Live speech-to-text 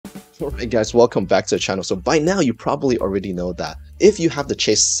Alright guys, welcome back to the channel. So by now you probably already know that if you have the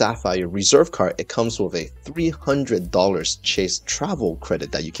Chase Sapphire Reserve card, it comes with a $300 Chase travel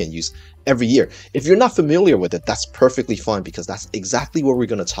credit that you can use every year. If you're not familiar with it, that's perfectly fine because that's exactly what we're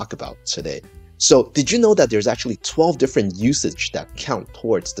going to talk about today. So did you know that there's actually 12 different usage that count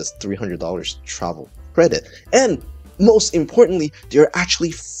towards this $300 travel credit? And most importantly, there are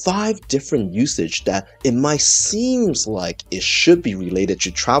actually 5 different usage that it might seems like it should be related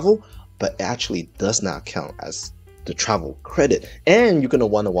to travel, but it actually does not count as the travel credit. And you're going to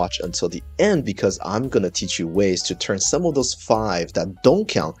want to watch until the end because I'm going to teach you ways to turn some of those 5 that don't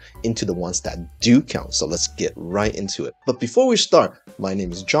count into the ones that do count. So let's get right into it. But before we start, my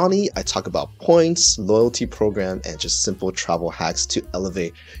name is Johnny. I talk about points, loyalty program, and just simple travel hacks to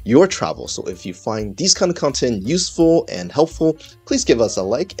elevate your travel. So if you find these kind of content useful and helpful, please give us a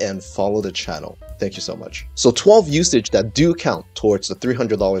like and follow the channel. Thank you so much. So 12 usage that do count towards the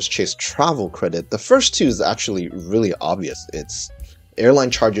 $300 Chase travel credit. The first 2 is actually really obvious. It's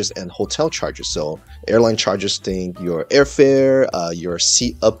airline charges and hotel charges. So airline charges, think your airfare, your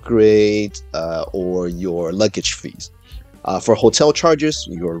seat upgrade, or your luggage fees. For hotel charges,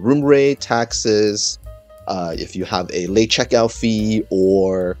 your room rate, taxes, if you have a late checkout fee,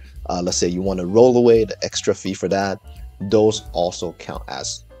 or let's say you want to roll away the extra fee for that, those also count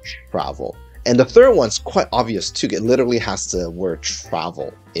as travel. And the third one's quite obvious too. It literally has the word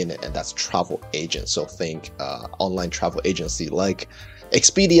travel in it, and that's travel agent. So think online travel agency like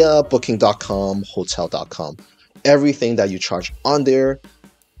Expedia, Booking.com, Hotel.com. Everything that you charge on there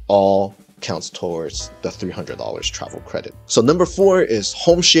all counts towards the $300 travel credit. So number 4 is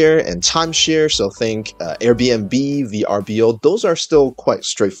home share and timeshare. So think Airbnb, VRBO. Those are still quite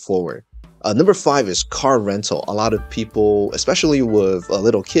straightforward. Number 5 is car rental. A lot of people, especially with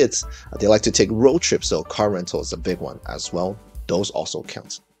little kids, they like to take road trips, so car rental is a big one as well. Those also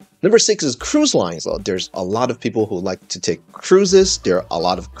count. Number 6 is cruise lines. There's a lot of people who like to take cruises. There are a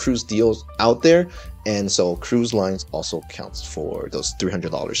lot of cruise deals out there, and so cruise lines also counts for those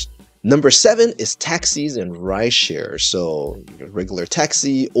 $300. Number 7 is taxis and rideshare. So regular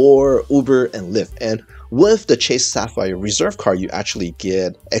taxi or Uber and Lyft. And with the Chase Sapphire Reserve card, you actually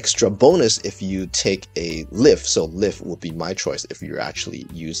get extra bonus if you take a Lyft. So Lyft would be my choice if you're actually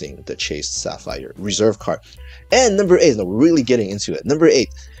using the Chase Sapphire Reserve card. And number 8, now we're really getting into it. Number 8,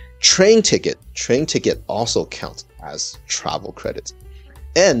 train ticket. Train ticket also counts as travel credits.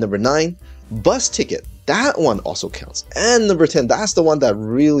 And number 9, bus ticket. That one also counts. And number 10, that's the one that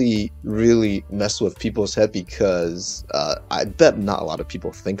really messed with people's head because I bet not a lot of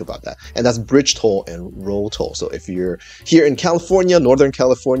people think about that. And that's bridge toll and roll toll. So if you're here in California, Northern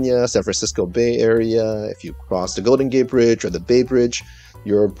California, San Francisco Bay Area, if you cross the Golden Gate Bridge or the Bay Bridge,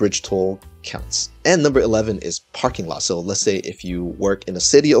 your bridge toll counts. And number 11 is parking lot. So let's say if you work in a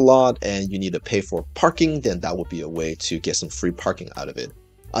city a lot and you need to pay for parking, then that would be a way to get some free parking out of it.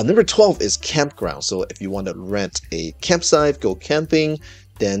 Number 12 is campground. So if you want to rent a campsite, go camping,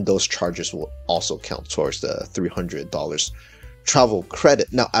 then those charges will also count towards the $300 travel credit.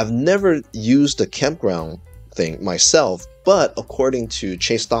 Now, I've never used the campground thing myself, but according to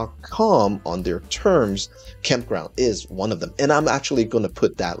chase.com on their terms, campground is one of them. And I'm actually going to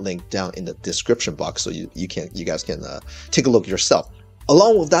put that link down in the description box so you guys can take a look yourself.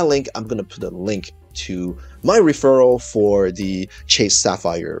 Along with that link, I'm going to put a link to my referral for the Chase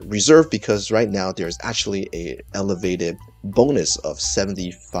Sapphire Reserve because right now there's actually a elevated bonus of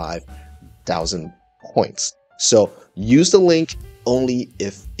 75,000 points. So use the link only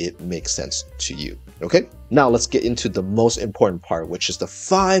if it makes sense to you. Okay, now let's get into the most important part, which is the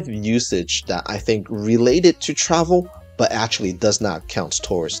 5 usage that I think related to travel, but actually does not count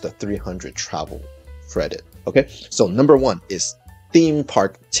towards the 300 travel credit. Okay, so number 1 is theme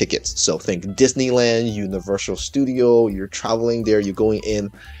park tickets. So think Disneyland, Universal Studio, you're traveling there, you're going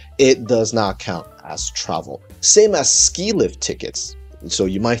in, it does not count as travel. Same as ski lift tickets. So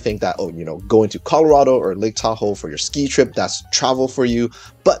you might think that, oh, going to Colorado or Lake Tahoe for your ski trip, that's travel for you,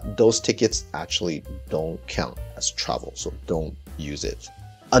 but those tickets actually don't count as travel, so don't use it.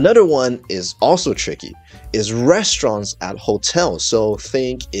 Another one is also tricky, is restaurants at hotels. So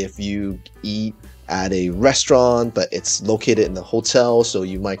think if you eat at a restaurant, but it's located in the hotel, so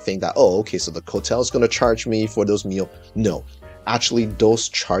you might think that, oh, okay, so the hotel is going to charge me for those meals. No, actually, those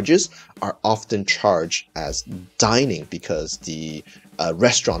charges are often charged as dining because the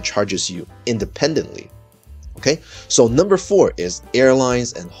restaurant charges you independently. Okay, so number 4 is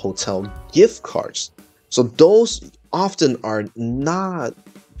airlines and hotel gift cards. So those often are not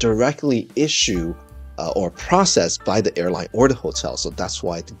directly issued or processed by the airline or the hotel, so that's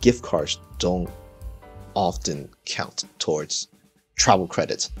why the gift cards don't often count towards travel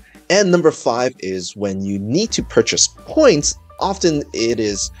credit. And number 5 is when you need to purchase points, often it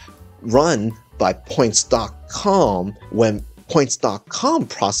is run by points.com. When points.com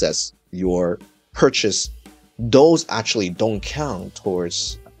process your purchase, those actually don't count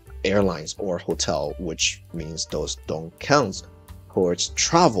towards airlines or hotel, which means those don't count towards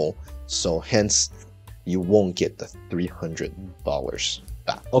travel. So hence you won't get the $300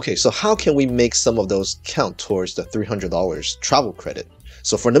 back. Okay, so how can we make some of those count towards the $300 travel credit?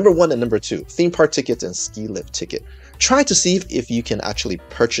 So for number 1 and number 2, theme park tickets and ski lift ticket, try to see if you can actually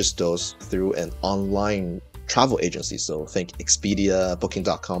purchase those through an online travel agency. So think Expedia,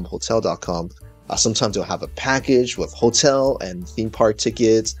 Booking.com, Hotel.com. Sometimes they'll have a package with hotel and theme park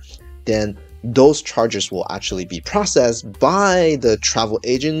tickets. Then those charges will actually be processed by the travel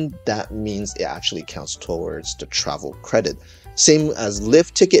agent. That means it actually counts towards the travel credit. Same as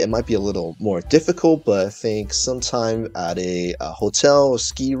lift ticket, it might be a little more difficult, but I think sometime at a hotel or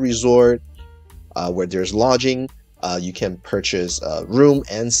ski resort where there's lodging, you can purchase a room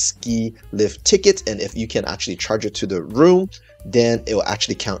and ski lift tickets. And if you can actually charge it to the room, then it will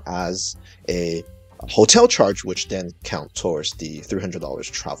actually count as a hotel charge, which then count towards the $300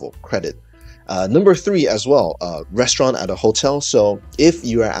 travel credit. Number 3 as well, restaurant at a hotel. So if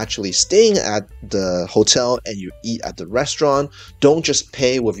you are actually staying at the hotel and you eat at the restaurant, don't just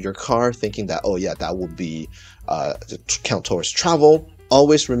pay with your card thinking that, oh yeah, that will be count towards travel.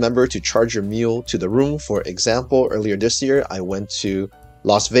 Always remember to charge your meal to the room. For example, earlier this year, I went to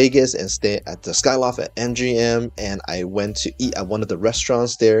Las Vegas and stayed at the Skyloft at MGM, and I went to eat at one of the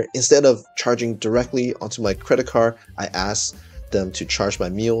restaurants there. Instead of charging directly onto my credit card, I asked them to charge my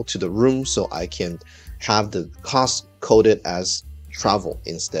meal to the room so I can have the cost coded as travel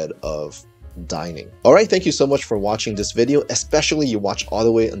instead of dining. Alright, thank you so much for watching this video, especially you watch all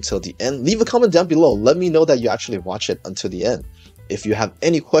the way until the end. Leave a comment down below. Let me know that you actually watch it until the end. If you have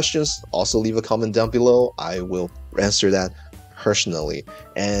any questions, also leave a comment down below. I will answer that personally.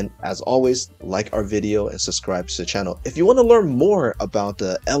 And as always, like our video and subscribe to the channel. If you want to learn more about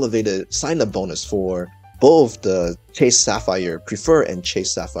the elevated sign-up bonus for both the Chase Sapphire Prefer and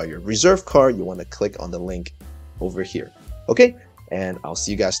Chase Sapphire Reserve card, you want to click on the link over here. Okay, and I'll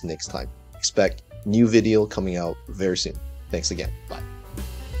see you guys next time. Expect new video coming out very soon. Thanks again. Bye.